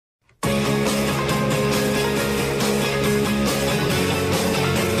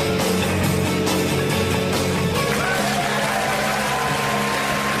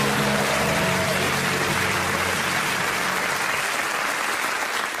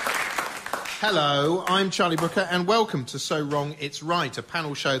Hello, I'm Charlie Brooker, and welcome to So Wrong It's Right, a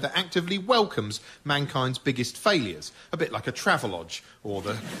panel show that actively welcomes mankind's biggest failures, a bit like a travelogue or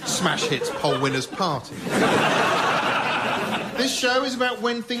the Smash Hits poll winners party. This show is about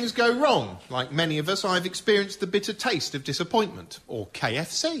when things go wrong. Like many of us, I've experienced the bitter taste of disappointment, or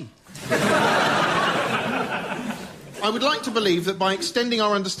KFC. I would like to believe that by extending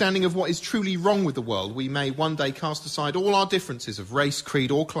our understanding of what is truly wrong with the world, we may one day cast aside all our differences of race,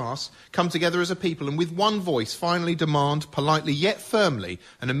 creed or class, come together as a people and with one voice finally demand, politely yet firmly,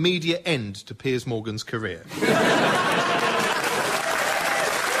 an immediate end to Piers Morgan's career.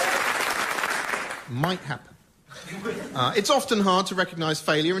 Might happen. It's often hard to recognise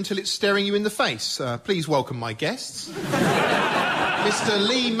failure until it's staring you in the face. Please welcome my guests. Mr.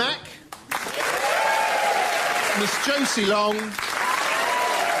 Lee Mack. Miss Josie Long and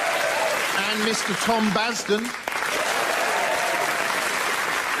Mr. Tom Basden.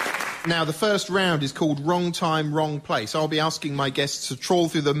 Now, the first round is called Wrong Time, Wrong Place. I'll be asking my guests to trawl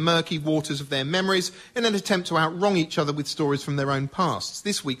through the murky waters of their memories in an attempt to outwrong each other with stories from their own pasts.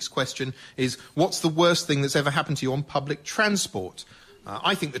 This week's question is, what's the worst thing that's ever happened to you on public transport?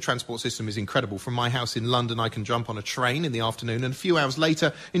 I think the transport system is incredible. From my house in London, I can jump on a train in the afternoon and a few hours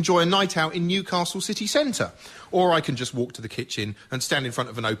later enjoy a night out in Newcastle city centre. Or I can just walk to the kitchen and stand in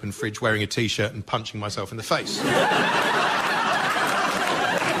front of an open fridge wearing a T-shirt and punching myself in the face.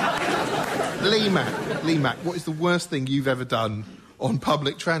 Lee Mack, what is the worst thing you've ever done on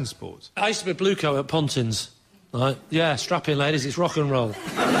public transport? I used to be a blue coat at Pontins. Right? Yeah, strap in, ladies, it's rock and roll.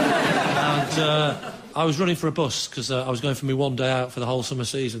 And I was running for a bus because I was going for my one day out for the whole summer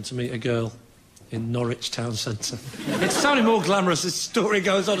season to meet a girl in Norwich town centre. It's sounding more glamorous as the story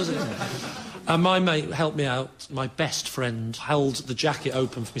goes on, isn't it? And my mate helped me out. My best friend held the jacket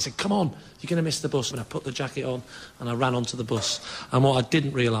open for me. He said, come on, you're going to miss the bus. And I put the jacket on and I ran onto the bus. And what I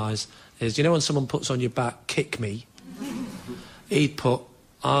didn't realise is, you know when someone puts on your back, kick me? He'd put,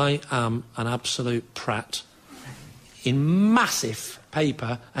 I am an absolute prat, in massive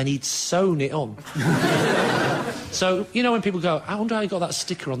paper, and he'd sewn it on. So, you know when people go, I wonder how he got that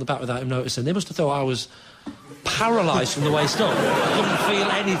sticker on the back without him noticing? They must have thought I was paralysed from the waist up. I couldn't feel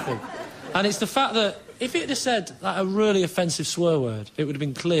anything. And it's the fact that if it had said like, a really offensive swear word, it would have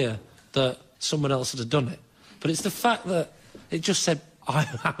been clear that someone else had done it. But it's the fact that it just said, I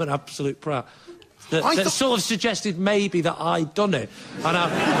am an absolute prat, that sort of suggested maybe that I'd done it.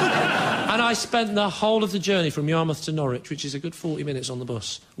 And I spent the whole of the journey from Yarmouth to Norwich, which is a good 40 minutes on the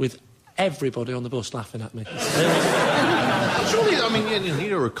bus, with everybody on the bus laughing at me. Surely, I mean,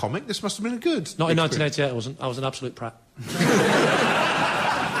 you're a comic. This must have been a good Not in 1988, I wasn't. I was an absolute prat. I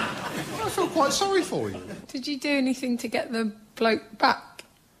feel quite sorry for you. Did you do anything to get the bloke back?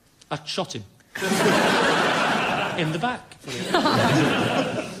 I shot him. In the back.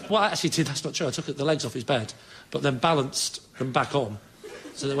 Well, I actually did, that's not true. I took the legs off his bed, but then balanced them back on,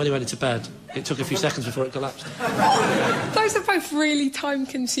 so that when he went into bed, it took a few seconds before it collapsed. Those are both really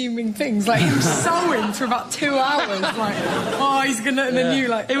time-consuming things, like him sewing for about 2 hours, like, oh, he's gonna... And then you,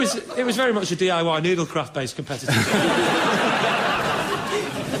 like... It was very much a DIY, needlecraft-based competitive.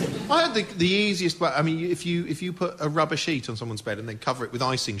 I heard the easiest way... I mean, if you put a rubber sheet on someone's bed and then cover it with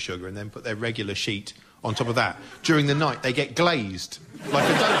icing sugar and then put their regular sheet on top of that, during the night, they get glazed, like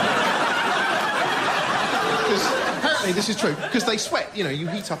a donut. Because apparently this is true, because they sweat, you know, you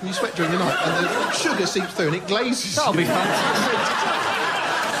heat up and you sweat during the night, and the sugar seeps through and it glazes. That'll be fantastic.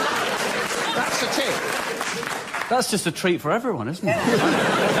 That's a tip. That's just a treat for everyone, isn't it?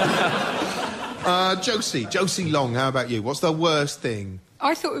 Josie Long, how about you? What's the worst thing?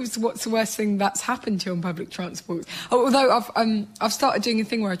 I thought it was what's the worst thing that's happened to you on public transport. Although I've started doing a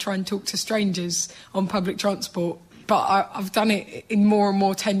thing where I try and talk to strangers on public transport, but I've done it in more and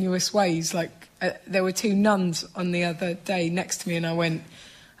more tenuous ways. Like, there were 2 nuns on the other day next to me and I went,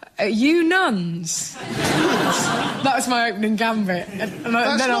 are you nuns? That was my opening gambit.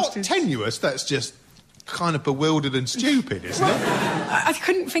 That's not tenuous, that's just kind of bewildered and stupid, isn't it? I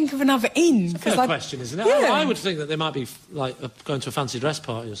couldn't think of another in. It's a fair question, isn't it? Yeah. I would think that they might be, like, going to a fancy dress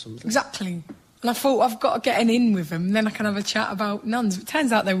party or something. Exactly. And I thought, I've got to get an in with them, then I can have a chat about nuns. But it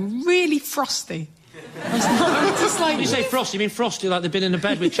turns out they were really frosty. I was just like... When you say frosty, you mean frosty like they've been in a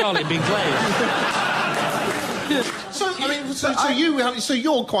bed with Charlie and been glazed? So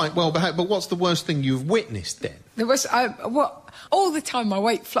you're quite well behaved, but what's the worst thing you've witnessed then? There was... all the time my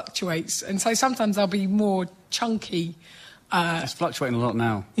weight fluctuates, and so sometimes I'll be more chunky. It's fluctuating a lot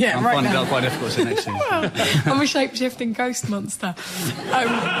now. Yeah, I'm finding that quite difficult to next year. I'm a shape-shifting ghost monster.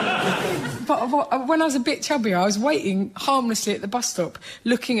 But when I was a bit chubbier, I was waiting harmlessly at the bus stop,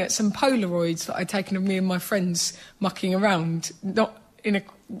 looking at some Polaroids that I'd taken of me and my friends mucking around, not in a...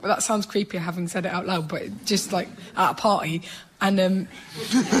 That sounds creepier having said it out loud, but just, like, at a party. And, at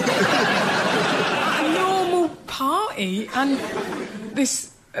a normal party, and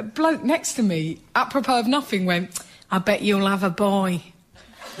this bloke next to me, apropos of nothing, went, "I bet you'll have a boy."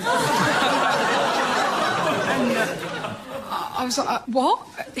 And I was like, what?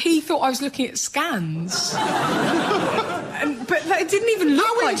 He thought I was looking at scans. But it didn't even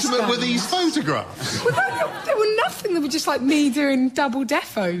look like scans. How intimate were these photographs? Well, they were nothing. They were just like me doing double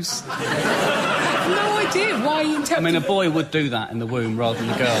defos. I have no idea why you interpret... I mean, a boy would do that in the womb rather than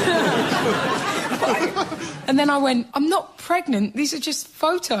a girl. And then I went, "I'm not pregnant, these are just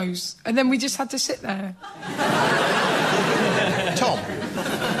photos." And then we just had to sit there. Tom,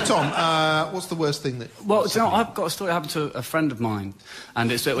 what's the worst thing that... Well, do you know, I've got a story that happened to a friend of mine,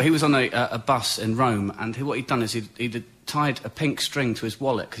 and he was on a bus in Rome, and what he'd done is he'd tied a pink string to his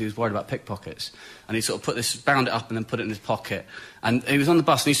wallet because he was worried about pickpockets, and he sort of bound it up and then put it in his pocket, and he was on the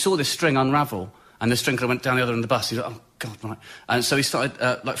bus and he saw this string unravel, and the string kind of went down the other end of the bus. He was like, "Oh God, right!" And so he started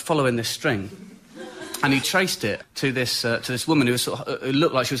following this string. And he traced it to this woman who was who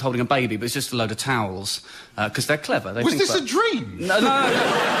looked like she was holding a baby, but it's just a load of towels, because they're clever. Was this a dream? No.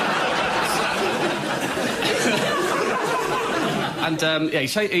 And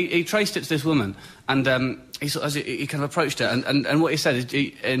he traced it to this woman, and he kind of approached her, and what he said is,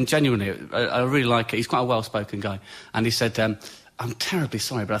 and genuinely, I really like it. He's quite a well-spoken guy, and he said, "I'm terribly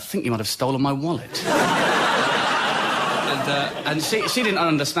sorry, but I think you might have stolen my wallet." And she didn't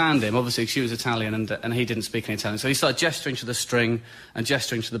understand him, obviously, she was Italian, and he didn't speak any Italian. So he started gesturing to the string and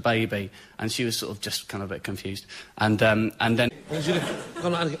gesturing to the baby, and she was sort of just kind of a bit confused. And then... Oh,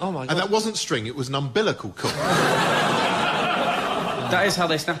 my God. And that wasn't string, it was an umbilical cord. That is how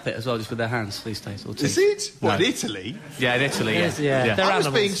they snap it as well, just with their hands these days. Or Is it? What, in Italy? Yeah, in Italy, yeah. Yeah. I was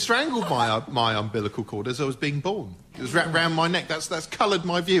being strangled by my umbilical cord as I was being born. It was wrapped round my neck. That's coloured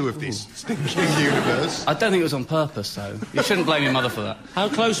my view of this stinking universe. I don't think it was on purpose, though. You shouldn't blame your mother for that. How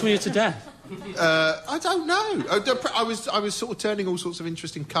close were you to death? I don't know. I was sort of turning all sorts of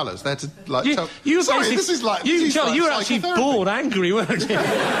interesting colours. They had to, like... You were Sorry, this is like... You were actually bored angry, weren't you?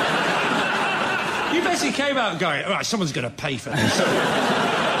 You basically came out going, "All right, someone's going to pay for this."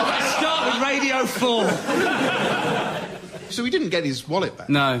 Start with Radio 4. So he didn't get his wallet back?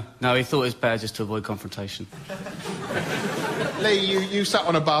 No, he thought it was better just to avoid confrontation. Lee, you sat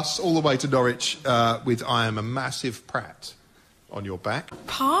on a bus all the way to Norwich with "I am a massive prat" on your back.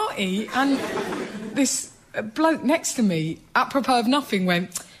 Party, and this bloke next to me, apropos of nothing,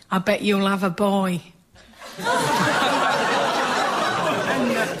 went, "I bet you'll have a boy."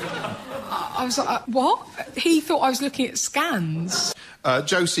 I was like, what? He thought I was looking at scans.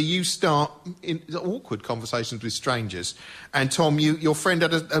 Josie, you start in awkward conversations with strangers, and Tom, your friend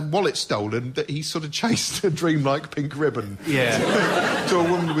had a wallet stolen that he sort of chased a dreamlike pink ribbon to a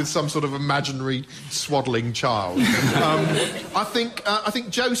woman with some sort of imaginary swaddling child. I think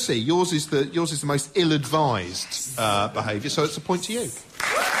Josie, yours is the most ill-advised behaviour, so it's a point to you.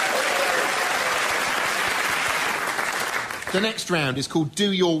 The next round is called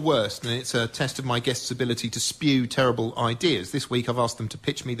Do Your Worst, and it's a test of my guests' ability to spew terrible ideas. This week I've asked them to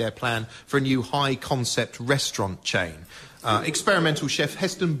pitch me their plan for a new high-concept restaurant chain. Experimental chef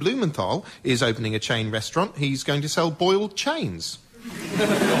Heston Blumenthal is opening a chain restaurant. He's going to sell boiled chains.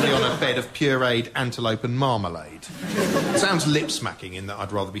 Probably on a bed of pureed antelope and marmalade. Sounds lip-smacking in that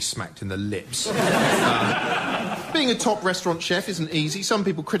I'd rather be smacked in the lips. Being a top restaurant chef isn't easy. Some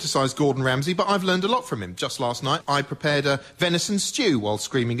people criticise Gordon Ramsay, but I've learned a lot from him. Just last night, I prepared a venison stew while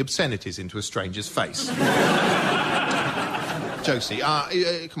screaming obscenities into a stranger's face. Josie,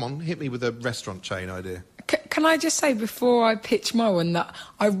 come on, hit me with a restaurant chain idea. Can I just say, before I pitch my one, that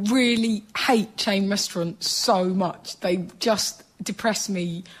I really hate chain restaurants so much. They just depress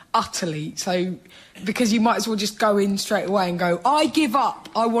me utterly. So, because you might as well just go in straight away and go, "I give up.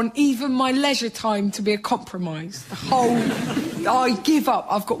 I want even my leisure time to be a compromise. I give up.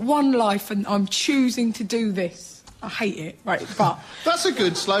 I've got one life and I'm choosing to do this." I hate it, right, but... That's a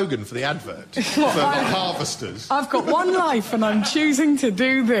good slogan for the advert, for harvesters. I've got one life and I'm choosing to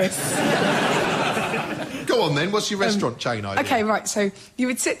do this. Go on then, what's your restaurant chain idea? OK, right, so you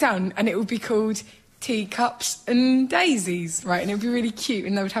would sit down and it would be called Teacups and Daisies, right, and it would be really cute,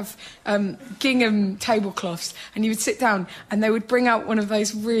 and they would have gingham tablecloths, and you would sit down and they would bring out one of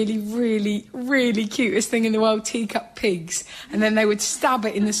those really, really, really cutest thing in the world, teacup pigs, and then they would stab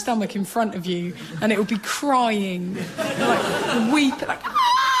it in the stomach in front of you, and it would be crying, like, weep, like,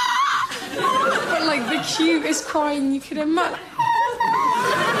 but, like, the cutest crying you could imagine.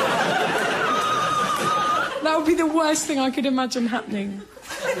 That would be the worst thing I could imagine happening.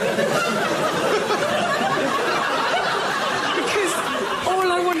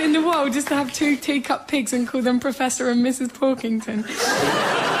 hell just to have 2 teacup pigs and call them Professor and Mrs. Porkington?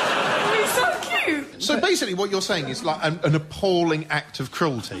 It's so cute. So basically what you're saying is like an appalling act of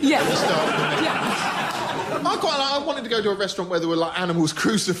cruelty. Yeah. At the start of the meal. Yeah. I wanted to go to a restaurant where there were like animals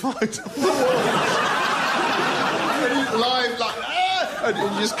crucified on the wall. And you live like, and you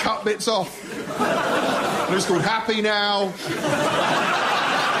just cut bits off. And it's called Happy Now.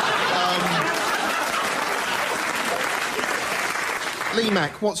 Lee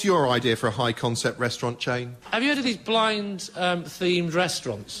Mack, what's your idea for a high-concept restaurant chain? Have you heard of these blind-themed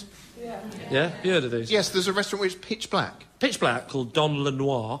restaurants? Yeah. Yeah? Have you heard of these? Yes, there's a restaurant where it's pitch black. Pitch black, called Don Le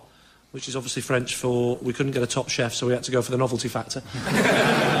Noir, which is obviously French for we couldn't get a top chef, so we had to go for the novelty factor.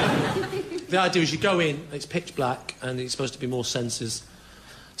 The idea is you go in, it's pitch black, and it's supposed to be more senses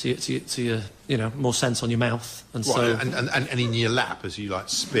to your, you know, more sense on your mouth. And Right, so... and in your lap as you, like,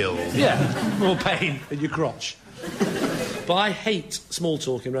 spill. Yeah, more pain in your crotch. But I hate small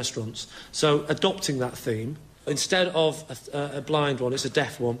talk in restaurants, so adopting that theme, instead of a blind one, it's a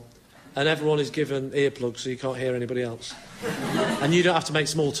deaf one, and everyone is given earplugs so you can't hear anybody else. And you don't have to make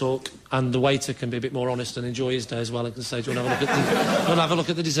small talk, and the waiter can be a bit more honest and enjoy his day as well and can say, do you want to have a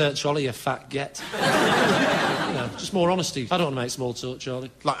look at the dessert trolley, you fat get? You know, just more honesty. I don't want to make small talk, Charlie.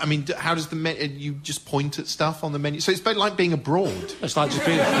 Like, I mean, how does the menu... You just point at stuff on the menu? So it's like being abroad. It's like just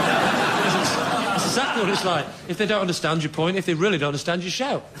being... That's exactly what it's like. If they don't understand, you point. If they really don't understand, you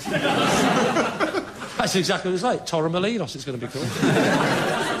shout. That's exactly what it's like. Torremolinos, it's going to be called.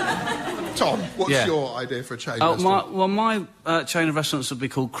 Tom, what's your idea for a chain restaurant? My chain of restaurants would be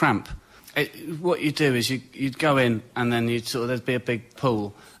called Cramp. What you do is you'd go in and then there'd be a big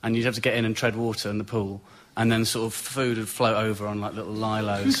pool and you'd have to get in and tread water in the pool and then sort of food would float over on like little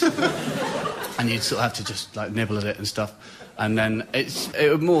lilos and you'd sort of have to just like nibble at it and stuff. And then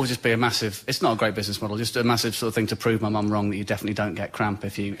it would more just be a massive... It's not a great business model, just a massive sort of thing to prove my mum wrong that you definitely don't get cramp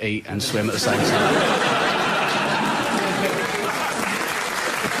if you eat and swim at the same time.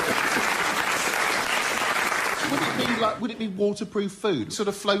 Would it be waterproof food? Sort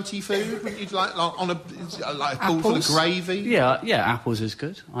of floaty food? Would you like on a pool full of gravy? Yeah, apples is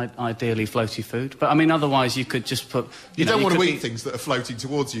good. Ideally floaty food. But, I mean, otherwise you could just put... You don't want to eat things that are floating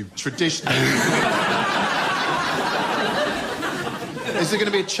towards you, traditionally. Is there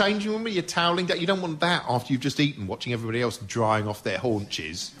going to be a changing room where you're toweling down? You don't want that after you've just eaten, watching everybody else drying off their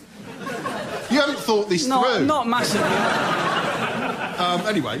haunches. You haven't thought this through. Not massively.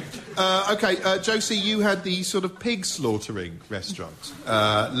 Anyway, OK, Josie, you had the sort of pig slaughtering restaurant.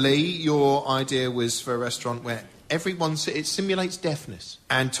 Lee, your idea was for a restaurant where everyone... It simulates deafness.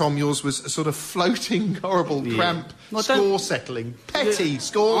 And Tom, yours was a sort of floating, horrible, cramp, score-settling, petty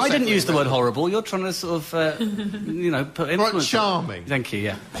score-settling. I didn't use the word horrible. You're trying to sort of, put influence... Right, charming. Thank you,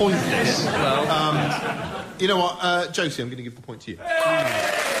 yeah. Pointless. Well... you know what, Josie, I'm going to give the point to you.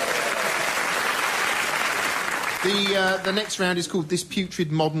 The next round is called This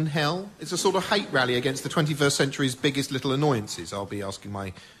Putrid Modern Hell. It's a sort of hate rally against the 21st century's biggest little annoyances. I'll be asking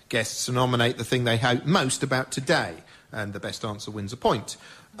my guests to nominate the thing they hate most about today, and the best answer wins a point.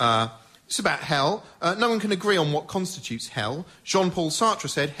 It's about hell. No one can agree on what constitutes hell. Jean-Paul Sartre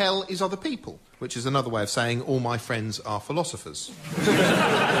said, hell is other people, which is another way of saying all my friends are philosophers.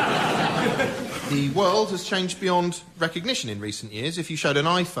 The world has changed beyond recognition in recent years. If you showed an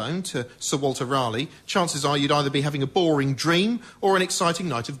iPhone to Sir Walter Raleigh, chances are you'd either be having a boring dream or an exciting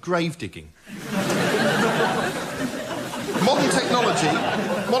night of grave digging. Modern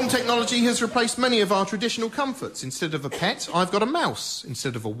technology has replaced many of our traditional comforts. Instead of a pet, I've got a mouse.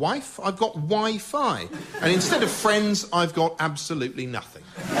 Instead of a wife, I've got Wi-Fi. And instead of friends, I've got absolutely nothing.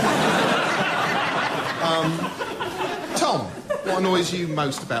 Tom, what annoys you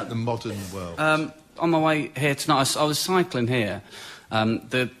most about the modern world? On my way here tonight, I was cycling here.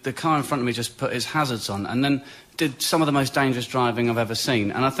 The car in front of me just put his hazards on and then did some of the most dangerous driving I've ever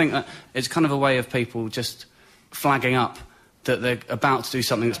seen. And I think that it's kind of a way of people just flagging up that they're about to do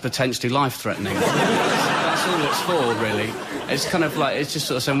something that's potentially life-threatening. That's all it's for, really. It's kind of like, it's just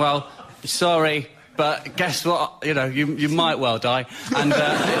sort of saying, well, sorry, but guess what? You know, you might well die. And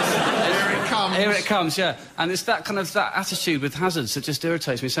here it comes, yeah. And it's that kind of that attitude with hazards that just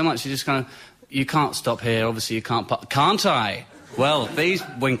irritates me so much. You just kind of, you can't stop here, obviously you can't... Can't I? Well, these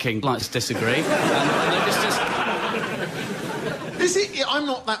winking lights disagree. And it's just... Is it? I'm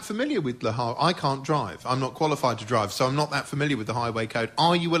not that familiar with the highway. I can't drive. I'm not qualified to drive, so I'm not that familiar with the highway code.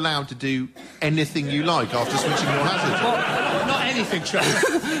 Are you allowed to do anything you like after switching your hazards? Well, not anything,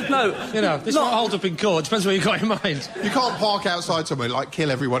 Trevor. No. You know, this won't hold up in court. Depends what you've got in mind. You can't park outside somewhere, like kill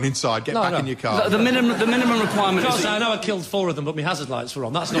everyone inside, get back in your car. The minimum requirement is... I know I killed 4 of them, but my hazard lights were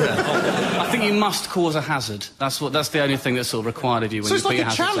on. That's not their fault. I think you must cause a hazard. That's the only thing that's sort of required of you when so you put your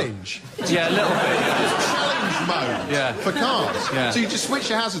it's hazards like a challenge? On. Yeah, a little bit, yeah. It's a challenge mode for cars. Yeah. So you just switch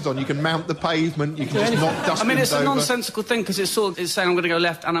your hazards on, you can mount the pavement, you can just knock dustbins over. I mean, it's a nonsensical thing, because it's saying I'm going to go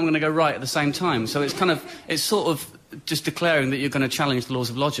left and I'm going to go right at the same time. So it's sort of just declaring that you're going to challenge the laws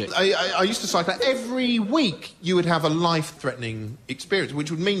of logic. I used to cycle. Every week you would have a life-threatening experience,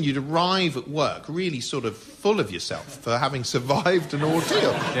 which would mean you'd arrive at work really sort of full of yourself for having survived an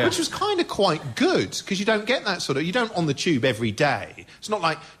ordeal, which was kind of quite good, because you don't get that sort of... You don't on the tube every day. It's not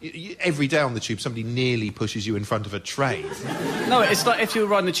like every day on the tube somebody nearly pushes you in front of a train. No, it's like if you were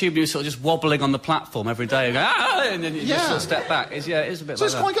riding the tube and you were sort of just wobbling on the platform every day and go, and then you just sort of step back. It is a bit so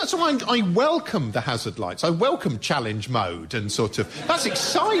like it's quite good. So I welcome the hazard lights. I welcome challenge mode and sort of... That's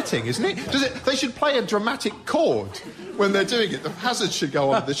exciting, isn't it? They should play a dramatic chord when they're doing it. The hazard should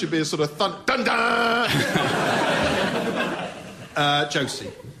go on. There should be a sort of dun-dun! Josie.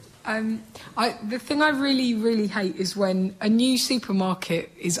 The thing I really, really hate is when a new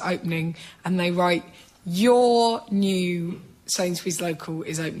supermarket is opening and they write, your new Sainsbury's local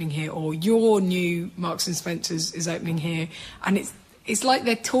is opening here, or your new Marks and Spencer's is opening here, and it's like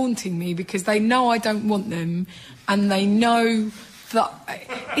they're taunting me because they know I don't want them, and they know that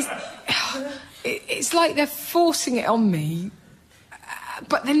it's like they're forcing it on me,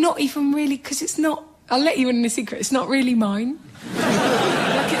 but they're not even really, because it's not... I'll let you in a secret, it's not really mine.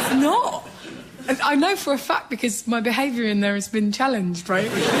 Like, it's not. And I know for a fact because my behaviour in there has been challenged,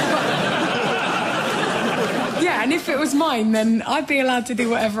 right? Yeah, and if it was mine, then I'd be allowed to do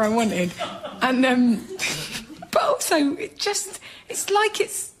whatever I wanted. And, but also, it just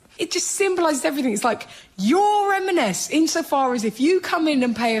symbolises everything. It's like, you're M&S, insofar as if you come in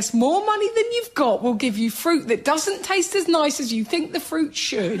and pay us more money than you've got, we'll give you fruit that doesn't taste as nice as you think the fruit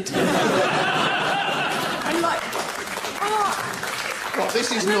should. And like... Well,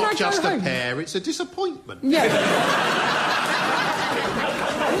 this is not just a pear, it's a disappointment. Yeah.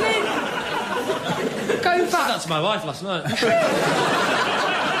 And then go back... That's my wife last night.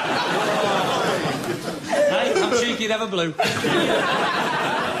 Hey, I'm cheeky, never blue.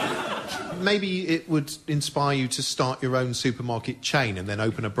 Maybe it would inspire you to start your own supermarket chain and then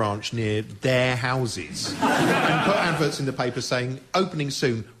open a branch near their houses. And put adverts in the paper saying, opening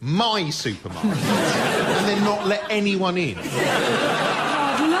soon, my supermarket. And then not let anyone in.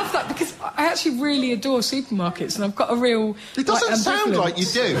 I love that, because I actually really adore supermarkets, and I've got a real... It doesn't sound like you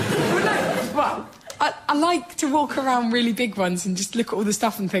do. Well, I like to walk around really big ones and just look at all the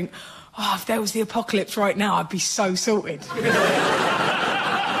stuff and think, oh, if there was the apocalypse right now, I'd be so sorted.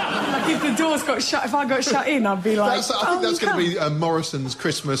 Like, if the doors got shut, if I got shut in, I'd be like... I think that's going to be Morrison's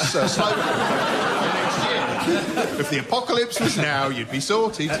Christmas slogan next year. If the apocalypse was now, you'd be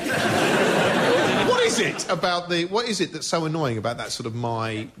sorted. What is it that's so annoying about that sort of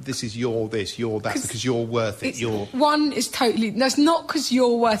this is your this, your that, because you're worth it, One is totally... That's not because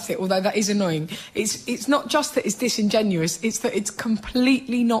you're worth it, although that is annoying. It's not just that it's disingenuous, it's that it's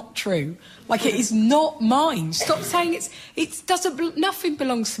completely not true. Like, it is not mine. Stop saying nothing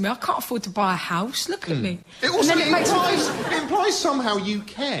belongs to me. I can't afford to buy a house. Look at me. It also implies somehow you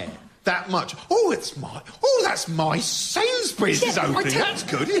care that much. That's my Sainsbury's is opening. That's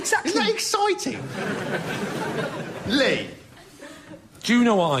good. Exactly. Isn't that exciting? Lee. Do you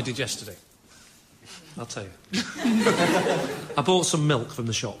know what I did yesterday? I'll tell you. I bought some milk from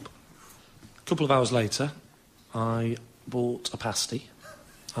the shop. A couple of hours later, I bought a pasty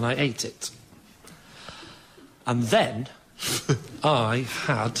and I ate it. And then I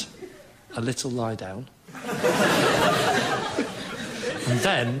had a little lie down. And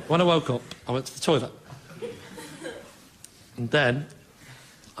then, when I woke up, I went to the toilet. And then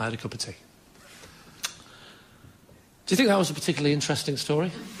I had a cup of tea. Do you think that was a particularly interesting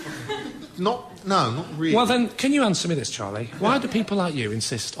story? No, not really. Well, then, can you answer me this, Charlie? Why do people like you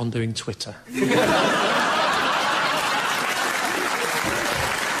insist on doing Twitter?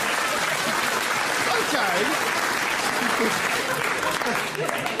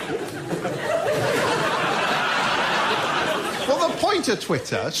 To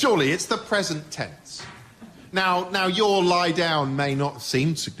Twitter, surely it's the present tense. Now your lie down may not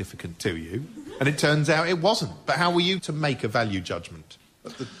seem significant to you, and it turns out it wasn't. But how were you to make a value judgment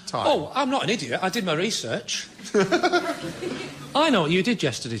at the time? Oh, I'm not an idiot. I did my research. I know what you did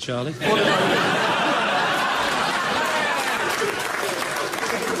yesterday, Charlie.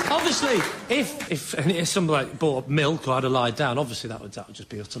 obviously, if somebody bought milk or had to lie down, obviously that would just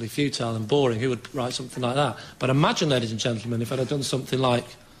be utterly futile and boring. Who would write something like that? But imagine, ladies and gentlemen, if I'd have done something like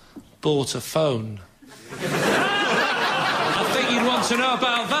bought a phone. I think you'd want to know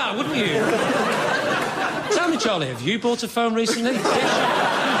about that, wouldn't you? Tell me, Charlie, have you bought a phone recently?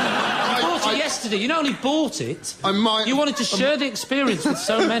 Yesterday, you not only bought it, you wanted to share the experience with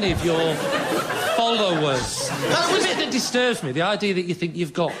so many of your followers. That's the bit that disturbs me, the idea that you think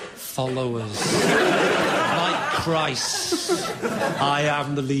you've got followers. Like Christ. I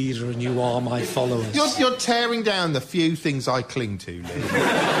am the leader and you are my followers. You're tearing down the few things I cling to, Lee.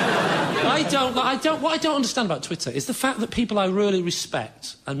 What I don't understand about Twitter is the fact that people I really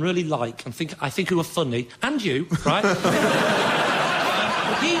respect and really like and think who are funny, and you, right?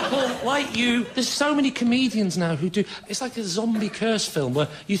 People like you, there's so many comedians now who do... It's like a zombie curse film where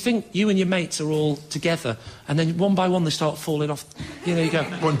you think you and your mates are all together and then one by one they start falling off. You know, you go...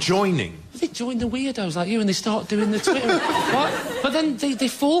 Well, joining. They join the weirdos like you and they start doing the Twitter... What? But then they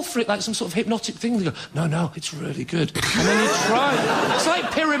fall for it like some sort of hypnotic thing. They go, no, it's really good. And then you try. It's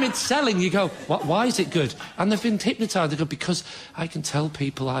like pyramid selling. You go, why is it good? And they've been hypnotised. They go, because I can tell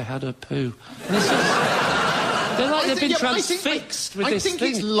people I had a poo. And it's just... They've been transfixed with this thing. I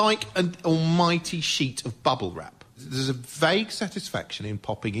think it's like an almighty sheet of bubble wrap. There's a vague satisfaction in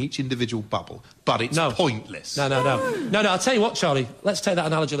popping each individual bubble, but it's pointless. No. I'll tell you what, Charlie, let's take that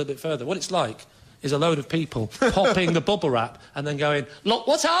analogy a little bit further. What it's like is a load of people popping the bubble wrap and then going, look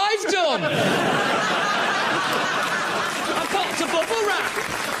what I've done! I popped a bubble wrap!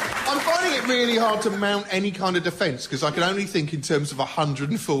 I'm finding it really hard to mount any kind of defence, because I can only think in terms of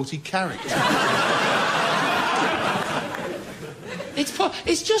 140 characters. It's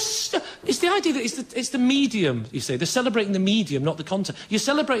the idea that it's the medium, you see. They're celebrating the medium, not the content. You're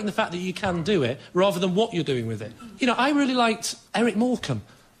celebrating the fact that you can do it rather than what you're doing with it. You know, I really liked Eric Morecambe,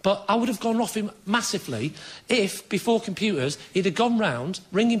 but I would have gone off him massively if, before computers, he'd have gone round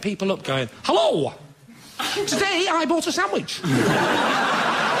ringing people up going, hello, today I bought a sandwich. And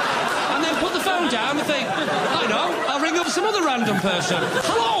then put the phone down and think, I know, I'll ring up some other random person.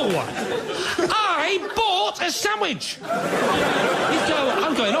 Hello, I bought a sandwich. He'd go,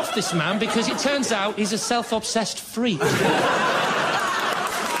 I'm going off this man because it turns out he's a self-obsessed freak.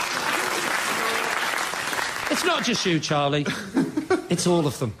 It's not just you, Charlie. It's all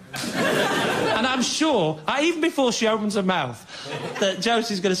of them. And I'm sure, even before she opens her mouth, that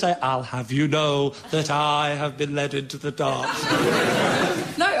Josie's going to say, I'll have you know that I have been led into the dark.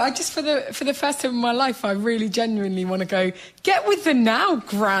 No, I just, for the first time in my life, I really genuinely want to go, get with the now,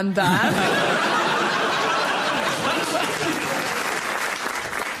 Grandad.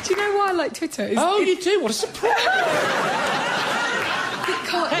 Do you know why I like Twitter? You do? What a surprise!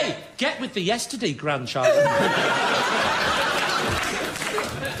 Hey, get with the yesterday, grandchild.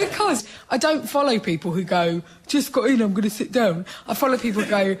 Because I don't follow people who go, just got in, I'm going to sit down. I follow people who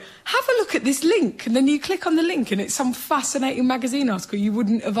go, have a look at this link, and then you click on the link and it's some fascinating magazine article you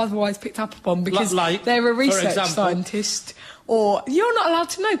wouldn't have otherwise picked up upon because they're a research scientist. Or you're not allowed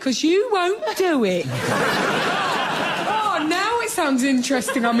to know because you won't do it. Oh, now it sounds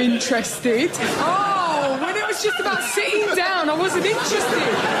interesting, I'm interested. Oh, when it was just about sitting down, I wasn't interested.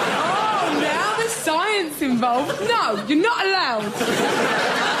 Oh, now there's science involved. No, you're not allowed.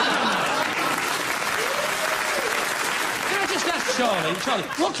 Charlie,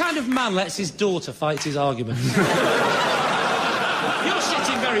 what kind of man lets his daughter fight his arguments? You're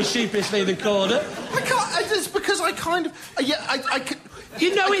sitting very sheepishly in the corner. I can't... It's because I kind of... I can...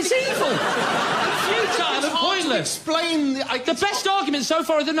 You know it's evil. Futile and pointless. Explain... The best argument so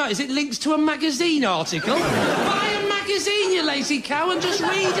far of the night is it links to a magazine article. Buy a magazine, you lazy cow, and just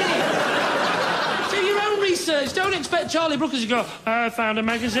read it. Do your own research. Don't expect Charlie Brooker to go, I found a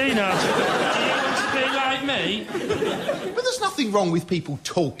magazine article. Do you want to be like me? But there's nothing wrong with people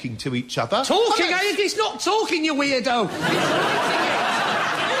talking to each other. Talking? It's not talking, you weirdo. It's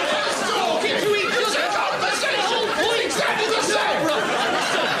talking to each other. Conversation. Exactly the same.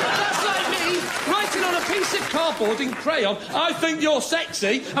 That's like me writing on a piece of cardboard in crayon, I think you're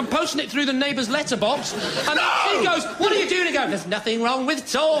sexy, and posting it through the neighbour's letterbox. And he goes, what are you doing? I go, there's nothing wrong with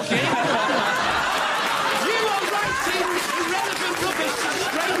talking. Irrelevant rubbish to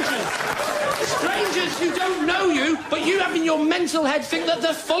strangers. Strangers who don't know you, but you have in your mental head think that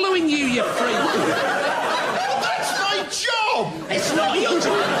they're following you, you freak. That's my job! It's not your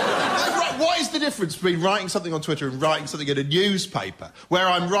job. Right, What is the difference between writing something on Twitter and writing something in a newspaper, where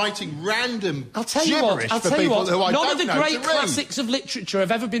I'm writing random gibberish for people who I don't know to read? None of the great classics of literature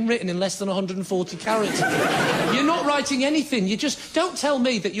have ever been written in less than 140 characters. You're not writing anything. You just... Don't tell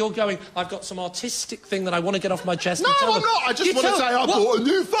me that you're going, I've got some artistic thing that I want to get off my chest and tell them. No, I'm not. I just want to say I bought a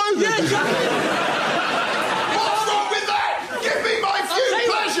new phone. Yeah, exactly. What's wrong with that? Give me my few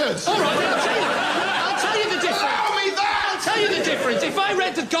pleasures. All right, I'll tell you the difference. Allow me that. I'll tell you the difference. If I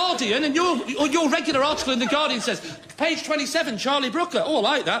read The Guardian and your regular article in The Guardian says, page 27, Charlie Brooker. Oh, I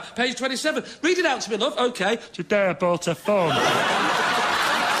like that. Page 27. Read it out to me, love. OK. Today I bought a phone. What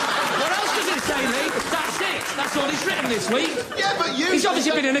else does it say, Lee? That's it. That's all he's written this week. Yeah, but you... He's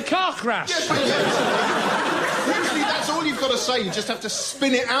obviously been in a car crash. Yeah, but usually that's all you've got to say. You just have to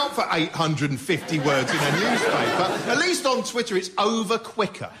spin it out for 850 words in a newspaper. At least on Twitter, it's over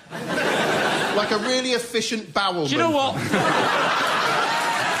quicker. Like a really efficient bowel Do you know what?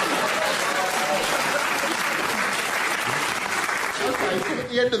 At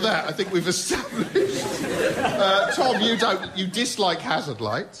the end of that, I think we've established... Tom, you dislike hazard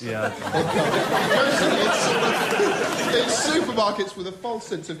lights. Yeah. It's supermarkets with a false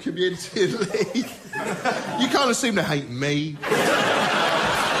sense of community and lead. You kind of seem to hate me. I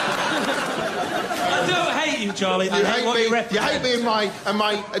don't hate you, Charlie. You hate me and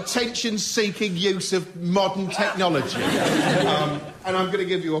my attention-seeking use of modern technology. And I'm going to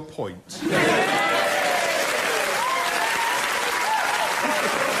give you a point.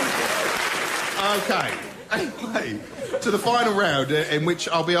 OK. Anyway, to the final round, in which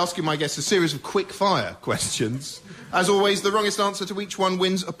I'll be asking my guests a series of quick-fire questions. As always, the wrongest answer to each one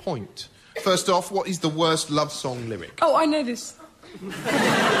wins a point. First off, what is the worst love song lyric? Oh, I know this.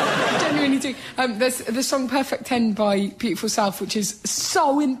 I genuinely do. There's the song Perfect 10 by Beautiful South, which is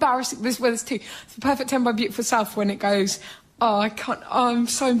so embarrassing. There's two. It's the Perfect 10 by Beautiful South when it goes... Oh, I can't... Oh, I'm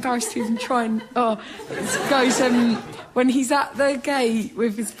so embarrassed to even try and... Oh, it goes... when he's at the gate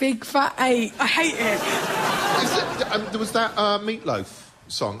with his big fat 8. I hate it. There was that Meatloaf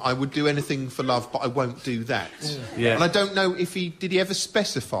song, I would do anything for love, but I won't do that. Yeah. And I don't know if did he ever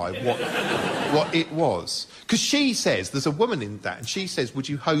specify what it was? Because she says, there's a woman in that, and she says, would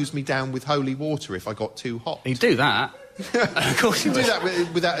you hose me down with holy water if I got too hot? He'd do that. Of course he would. Do that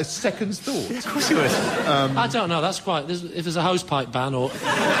without a second's thought. Yeah, of course he would. I don't know, that's quite... if there's a hosepipe ban or...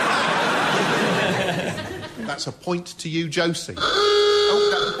 That's a point to you, Josie.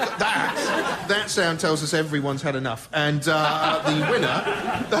 That sound tells us everyone's had enough. And the winner...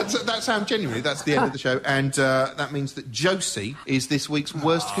 That sound genuinely, that's the end of the show. And that means that Josie is this week's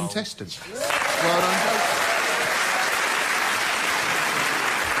worst contestant. Well done, Josie.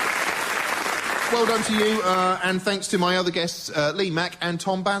 Well done to you, and thanks to my other guests, Lee Mack and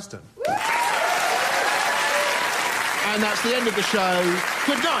Tom Basden. And that's the end of the show.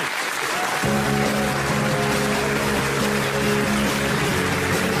 Good night.